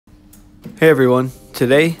Hey everyone,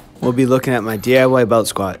 today we'll be looking at my DIY belt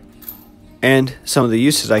squat and some of the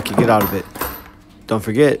uses I could get out of it. Don't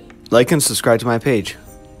forget, like and subscribe to my page.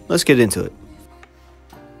 Let's get into it.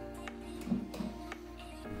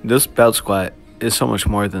 This belt squat is so much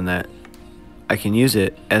more than that. I can use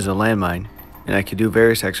it as a landmine and I can do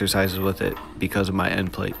various exercises with it because of my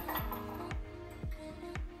end plate.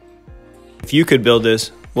 If you could build this,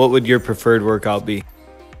 what would your preferred workout be?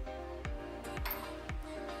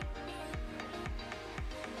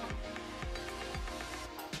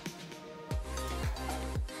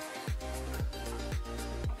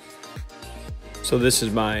 So this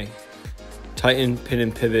is my Titan pin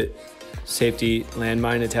and pivot safety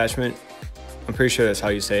landmine attachment. I'm pretty sure that's how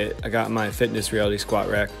you say it. I got my fitness reality squat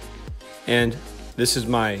rack. And this is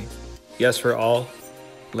my Yes for All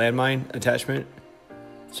landmine attachment.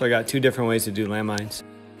 So I got two different ways to do landmines.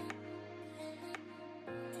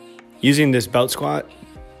 Using this belt squat,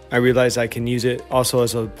 I realized I can use it also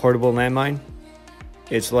as a portable landmine.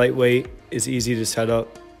 It's lightweight, it's easy to set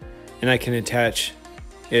up, and I can attach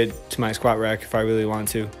it to my squat rack if I really want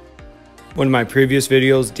to. One of my previous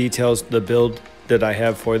videos details the build that I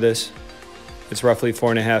have for this. It's roughly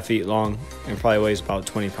 4.5 feet long and probably weighs about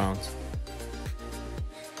 20 pounds.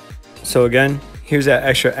 So again, here's that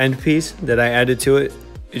extra end piece that I added to it.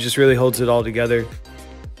 It just really holds it all together.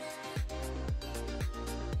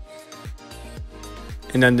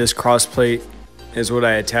 And then this cross plate is what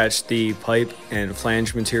I attached the pipe and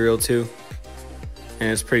flange material to. And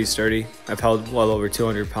it's pretty sturdy. I've held well over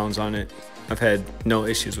 200 pounds on it. I've had no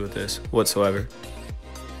issues with this whatsoever.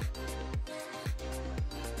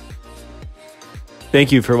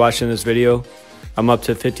 Thank you for watching this video. I'm up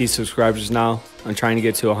to 50 subscribers now. I'm trying to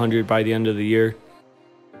get to 100 by the end of the year.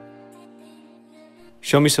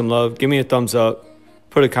 Show me some love, give me a thumbs up,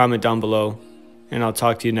 put a comment down below, and I'll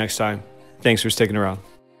talk to you next time. Thanks for sticking around.